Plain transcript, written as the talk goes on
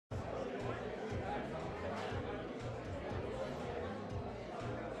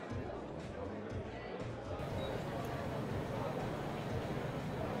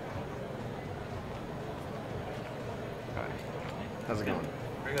How's it going?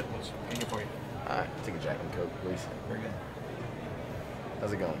 Very good. What's in for you? Take a Jack and Coke, please. Very good.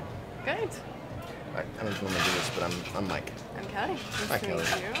 How's it going? Good. I don't normally do this, but I'm Mike. I'm Kelly. Hi, Kelly.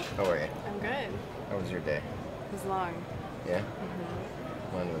 How are you? I'm good. How was your day? It was long. Yeah?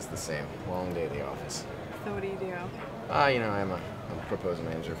 Mine was the same. Long day at the office. So what do you do? You know, I'm a proposal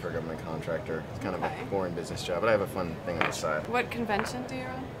manager for a government contractor. It's kind of a boring business job, but I have a fun thing on the side. What convention do you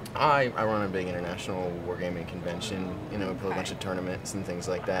run? I run a big international wargaming convention. You know, play a bunch of tournaments and things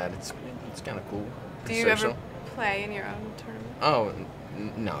like that. It's kind of cool. Do you ever play in your own tournament? Oh,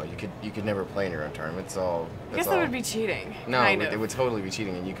 no. You could never play in your own tournament. It's all. I guess that would be cheating. No, it would totally be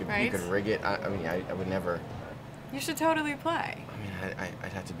cheating, and you could rig it. I mean, I would never. You should totally play. I mean,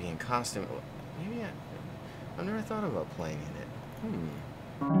 I'd have to be in costume. Maybe I've never thought about playing in it.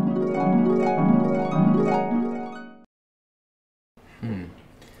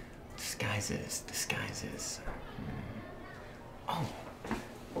 Disguises. Oh.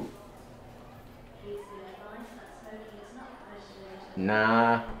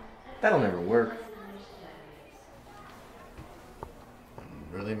 Nah, that'll never work.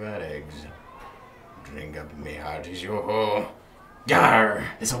 Really bad eggs. Drink up me heart is your hole. Yar!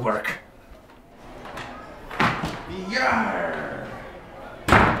 This'll work. Yar!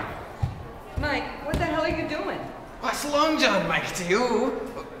 Mike, what the hell are you doing? What's long John, Mike, to you?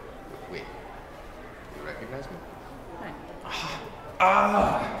 Oh, wait, you recognize me?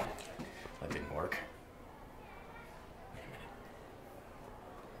 Hi. That didn't work. Wait a minute.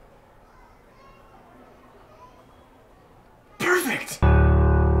 Perfect!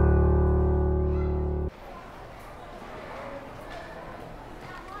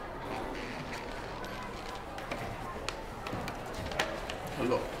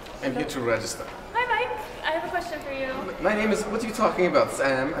 Hello, I'm here to register. Hi, Mike. I have a question for you. My name is, what are you talking about,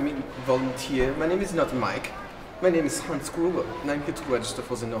 Sam? I mean, volunteer. My name is not Mike. My name is Hans Gruber, and I'm here to register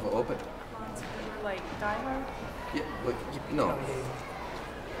for the Nova Open. Like Die Hard? Yeah, but, no.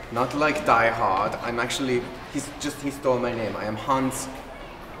 Not like Die Hard. I'm actually, he stole my name. I am Hans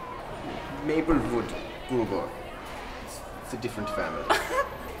Maplewood Gruber. It's a different family.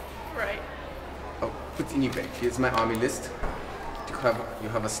 Right. Oh, but anyway, here's my army list. You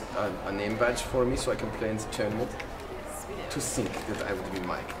have a name badge for me so I can play in the tournament? Yes, we do. To think that I would be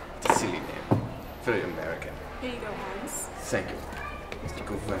Mike. It's a silly name. Very American. Here you go, Hans. Thank you. Thank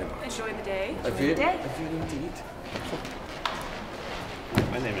you very much. Enjoy the day. I will indeed.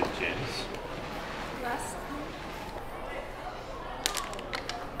 My name is James. Last.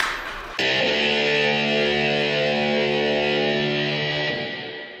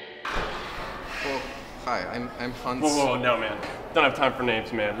 Oh, hi, I'm Hans. Whoa, no, man. Don't have time for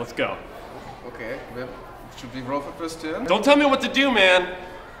names, man. Let's go. Okay, well, should we roll for first turn? Don't tell me what to do, man.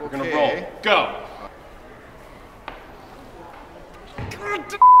 We're gonna roll. Go.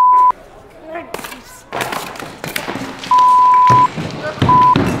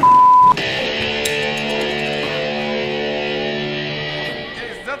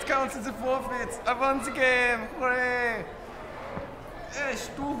 Yes, that counts as a forfeit. I won the game. Hooray! Hey,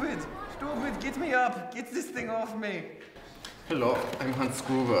 stupid, get me up. Get this thing off me. Hello, I'm Hans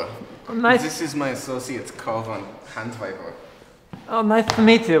Gruber. Oh, nice. This is my associate, Carl von Handweiber. Oh, nice to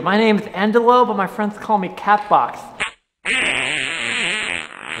meet you. My name is Angelo, but my friends call me Catbox.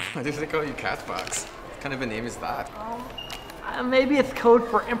 Why do they call you Catbox? What kind of a name is that? Maybe it's code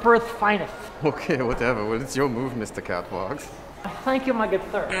for Emperor's Finest. Okay, whatever. Well, it's your move, Mr. Catbox. Thank you, my good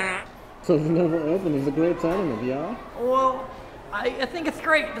sir. So the Nova Open is a great tournament, yeah? Well, I think it's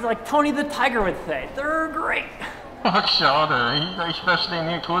great. It's like Tony the Tiger would say. They're great. Ach, schade. Ich verstehe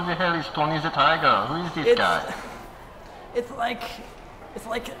nicht. Who the hell is Tony the Tiger? Who is this guy? It's like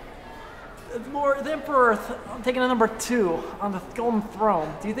the Emperor taking a number 2 on the golden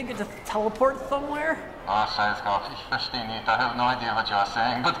throne. Do you think it just teleports somewhere? Ah, scheiß drauf. Ich verstehe nicht. I have no idea what you are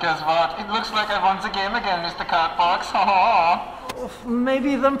saying. But guess what? It looks like I won the game again, Mr. Catbox.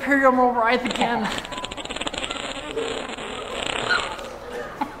 Maybe the Imperium will rise again.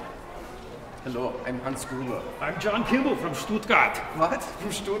 Hello, I'm Hans Gruber. I'm John Kimball from Stuttgart. What?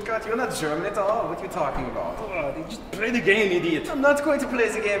 From Stuttgart? You're not German at all? What are you talking about? Just play the game, idiot. I'm not going to play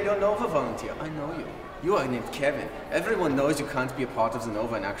the game. You're a Nova volunteer. I know you. You are named Kevin. Everyone knows you can't be a part of the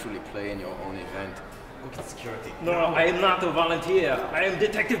Nova and actually play in your own event. Look at security. No, I am not a volunteer. I am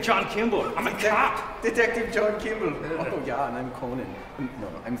Detective John Kimball. I'm a cop. Detective John Kimball. Oh yeah, and I'm Conan. No,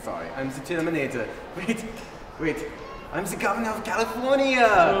 I'm sorry. I'm the Terminator. Wait. I'm the governor of California!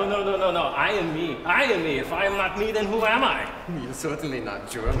 No. I am me. If I am not me, then who am I? You're certainly not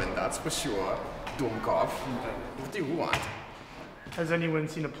German, that's for sure. Dummkopf. What do you want? Has anyone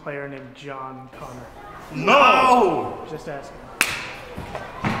seen a player named John Connor? No! Just asking.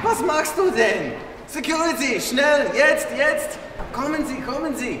 Was machst du denn? Security, schnell, jetzt! Kommen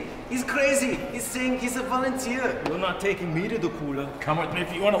Sie! He's crazy. He's saying he's a volunteer. You're not taking me to the cooler. Come with me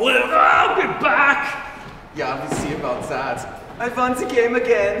if you want to live. I'll be back! Yeah, we'll see about that. I won the game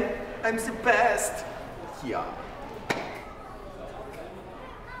again. I'm the best. Yeah.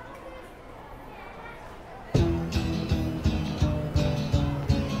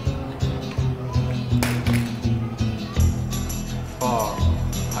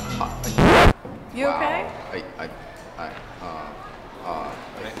 You okay?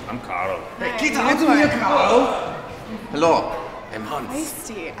 I'm Carl. Hey, get out of here, Carl! Hello, I'm Hans.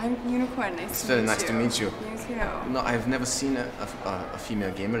 Feisty. I'm Unicorn. It's very nice to meet you. You too. No, I've never seen a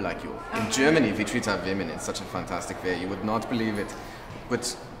female gamer like you. In Germany, we treat our women in such a fantastic way. You would not believe it.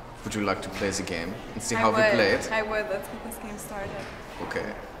 But would you like to play the game and see how we play it? I would. Let's get this game started.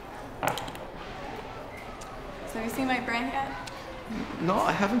 Okay. So have you seen my brand yet? No,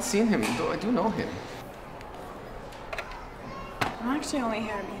 I haven't seen him, though I do know him. I'm actually only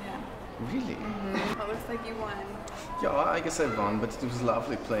here to meet him. Really? Well, it looks like you won. Yeah, I guess I won, but it was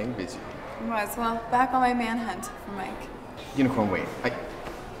lovely playing with you. It was. Well, back on my manhunt for Mike. Unicorn, wait.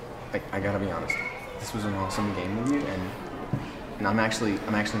 I gotta be honest. This was an awesome game with you, and I'm actually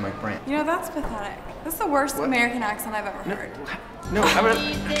Mike Brandt. You know, that's pathetic. This is the worst American accent I've ever heard. No, I'm gonna...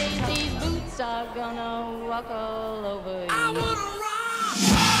 These boots are gonna walk all over you.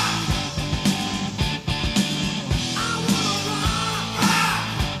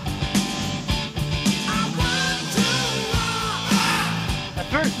 I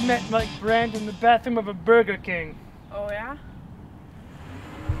first met Mike Brandt in the bathroom of a Burger King. Oh, yeah?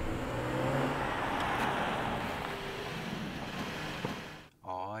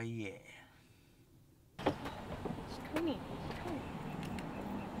 Oh, yeah. Tony.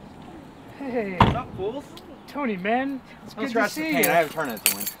 Hey. What's up, fools? Tony, man. It's good to see you. I have a tournament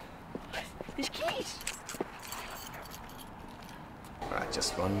to win. These keys. Alright,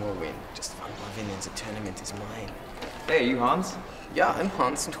 just one more win. Just one more win and the tournament is mine. Hey, you Hans? Yeah, I'm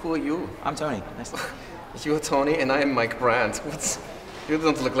Hans, and who are you? I'm Tony. Nice to meet you. You're Tony, and I am Mike Brandt. You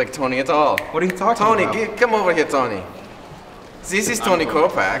don't look like Tony at all. What are you talking about? Tony, come over here, Tony. This is Tony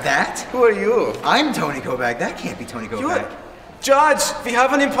Kopak. That? Who are you? I'm Tony Kopak. That can't be Tony Kopak. Judge, we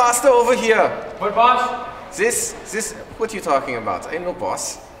have an imposter over here. What, boss? This, what are you talking about? I'm no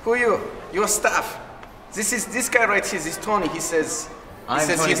boss. Who are you? Your staff. This guy right here, this Tony, he says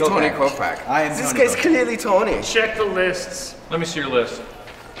he's Tony Kopak. I am This Tony guy's Kopak. clearly Tony. Check the lists. Let me see your list.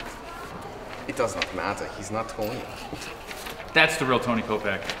 It does not matter, he's not Tony. That's the real Tony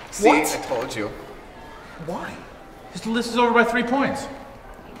Kopak. See, What? I told you. Why? His list is over by 3 points.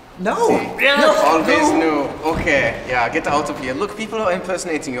 No. Always knew. Okay, yeah, get out of here. Look, people are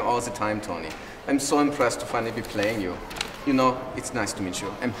impersonating you all the time, Tony. I'm so impressed to finally be playing you. You know, it's nice to meet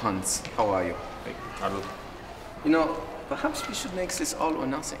you. I'm Hans. How are you? Hey, Hadi. You know, perhaps we should make this all or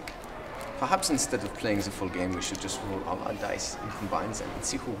nothing. Perhaps instead of playing the full game, we should just roll all our dice and combine them and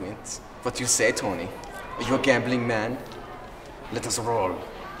see who wins. What do you say, Tony? Are you a gambling man? Let us roll.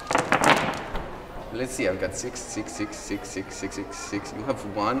 Let's see, I've got 6, 6, 6, 6, 6, 6, 6, 6. You have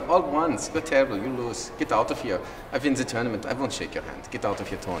 1, all ones. You're terrible, you lose. Get out of here. I win the tournament. I won't shake your hand. Get out of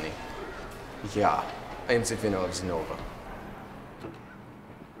here, Tony. Yeah, I am the winner of the Nova.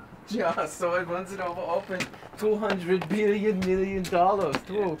 Yeah, so I won the Nova Open. $200 million.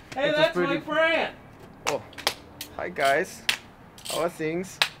 Too. Hey, that's Mike Brandt. Oh, hi guys. How are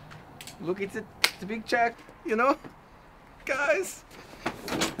things? Look, it's a big check, you know? Guys!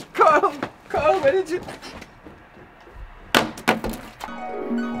 Carl, where did you...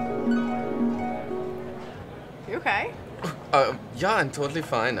 You okay? Yeah, I'm totally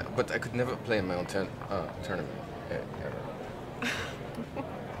fine, but I could never play in my own tournament.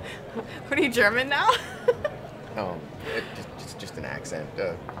 What are you, German now? It's just an accent,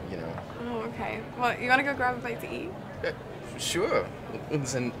 you know. Oh, okay. Well, you want to go grab a bite to eat? Sure. And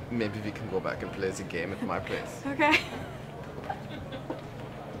then maybe we can go back and play the game at my place. Okay.